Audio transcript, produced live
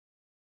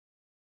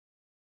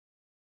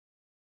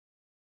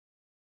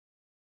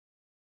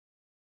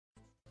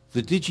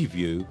The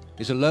DigiVue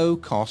is a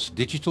low-cost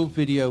digital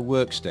video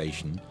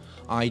workstation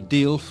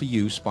ideal for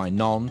use by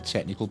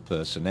non-technical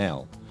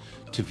personnel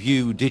to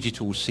view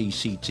digital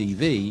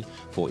CCTV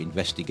for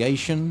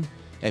investigation,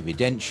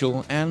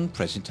 evidential and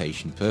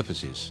presentation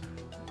purposes.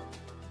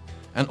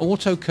 An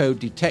autocode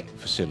detect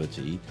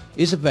facility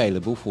is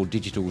available for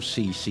digital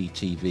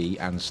CCTV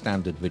and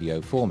standard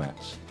video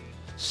formats.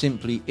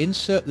 Simply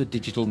insert the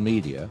digital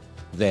media,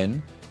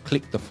 then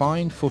click the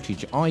Find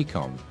Footage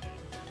icon.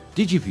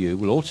 DigiVue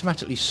will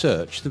automatically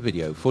search the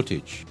video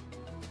footage.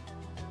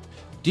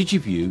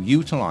 DigiVue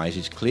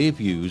utilizes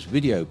ClearView's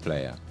video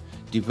player,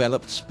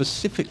 developed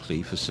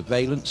specifically for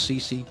surveillance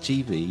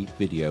CCTV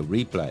video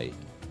replay.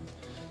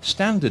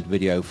 Standard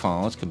video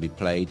files can be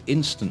played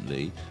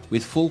instantly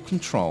with full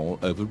control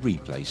over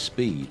replay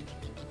speed.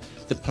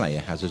 The player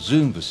has a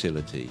zoom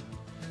facility.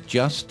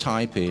 Just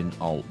type in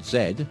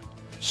Alt-Z,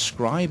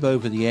 scribe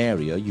over the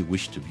area you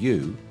wish to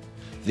view.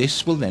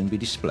 This will then be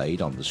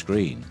displayed on the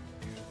screen.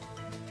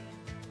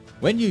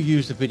 When you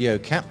use the video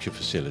capture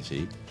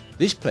facility,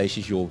 this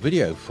places your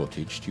video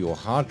footage to your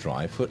hard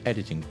drive for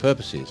editing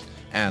purposes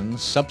and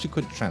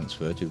subsequent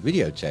transfer to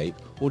videotape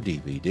or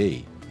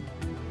DVD.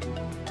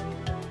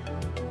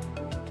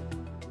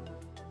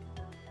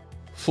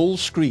 Full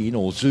screen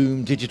or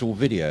zoom digital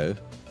video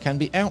can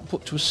be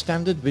output to a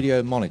standard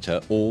video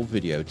monitor or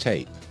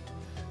videotape.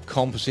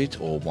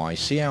 Composite or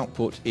YC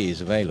output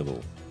is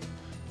available.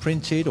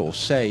 Printed or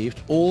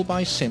saved all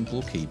by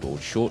simple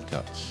keyboard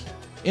shortcuts.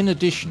 In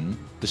addition,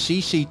 the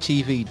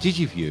CCTV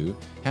DigiVue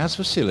has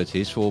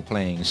facilities for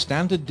playing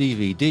standard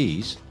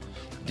DVDs,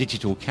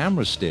 digital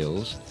camera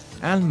stills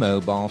and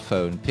mobile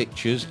phone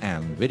pictures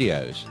and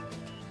videos.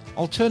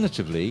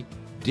 Alternatively,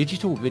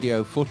 digital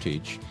video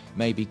footage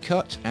may be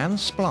cut and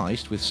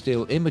spliced with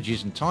still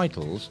images and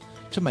titles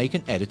to make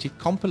an edited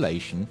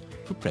compilation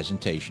for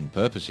presentation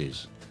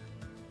purposes.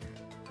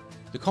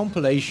 The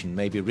compilation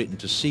may be written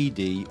to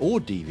CD or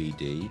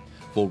DVD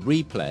for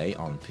replay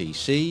on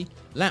PC,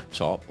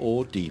 laptop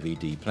or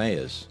DVD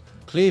players.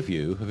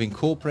 ClearView have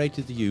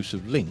incorporated the use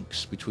of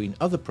links between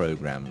other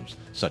programs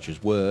such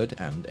as Word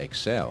and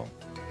Excel.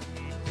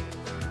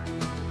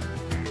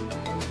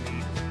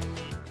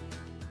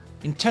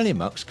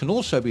 IntelliMux can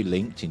also be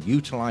linked in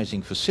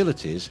utilizing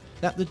facilities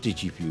that the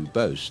DigiVue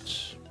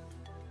boasts.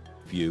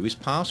 View is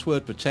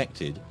password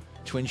protected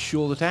to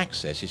ensure that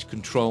access is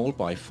controlled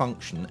by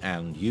function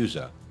and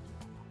user.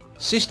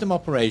 System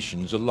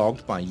operations are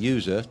logged by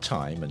user,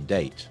 time and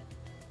date.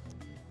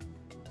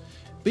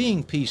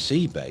 Being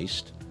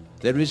PC-based,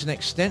 there is an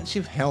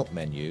extensive help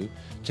menu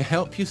to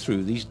help you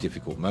through these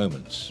difficult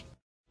moments.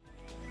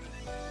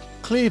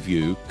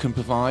 ClearView can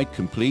provide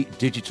complete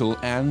digital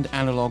and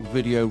analog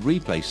video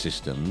replay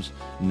systems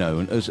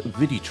known as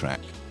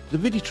VidiTrack. The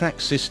VidiTrack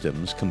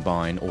systems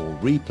combine all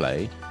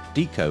replay,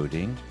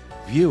 decoding,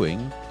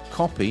 viewing,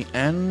 copy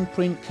and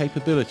print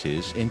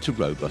capabilities into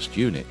robust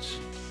units.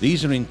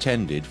 These are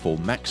intended for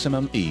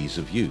maximum ease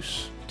of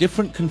use.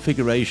 Different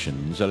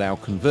configurations allow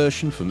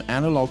conversion from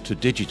analog to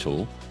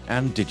digital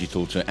and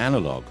digital to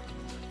analog.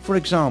 For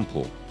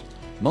example,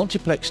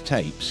 multiplex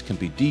tapes can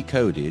be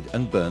decoded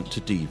and burnt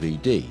to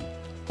DVD,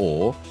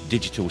 or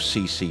digital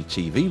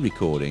CCTV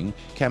recording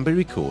can be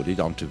recorded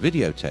onto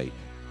videotape.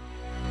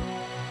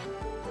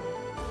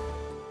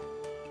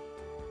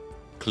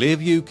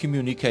 ClearView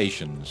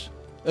Communications,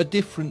 a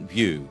different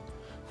view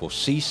for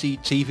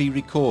CCTV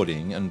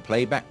recording and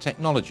playback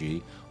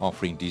technology,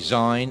 offering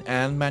design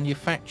and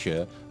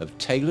manufacture of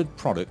tailored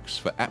products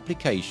for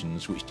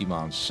applications which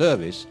demand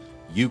service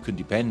you can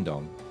depend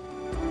on.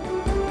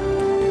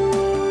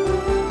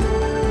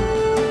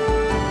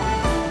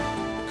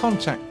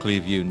 Contact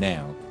ClearView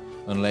now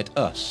and let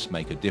us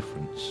make a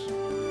difference.